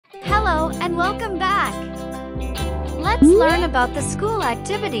Hello and welcome back. Let's learn about the school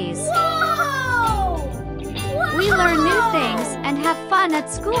activities. Whoa! We learn new things and have fun at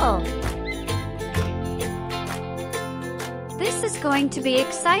school. This is going to be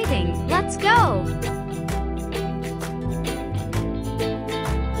exciting. Let's go.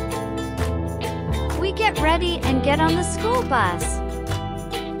 We get ready and get on the school bus.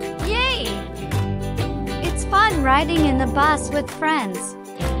 Yay! It's fun riding in the bus with friends.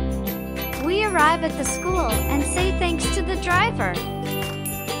 We arrive at the school and say thanks to the driver.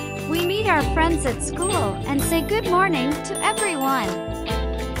 We meet our friends at school and say good morning to everyone.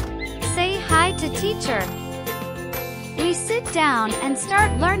 Say hi to teacher. We sit down and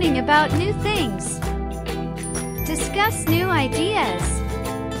start learning about new things. Discuss new ideas.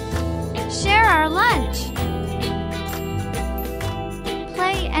 Share our lunch.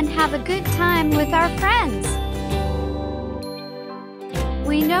 Play and have a good time with our friends.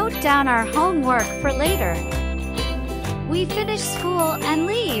 We note down our homework for later. We finish school and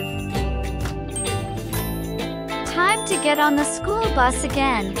leave. Time to get on the school bus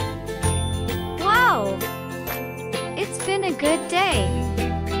again. Wow! It's been a good day.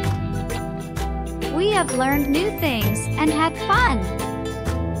 We have learned new things and had fun.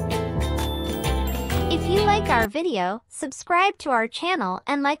 If you like our video, subscribe to our channel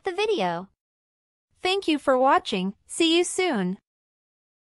and like the video. Thank you for watching. See you soon.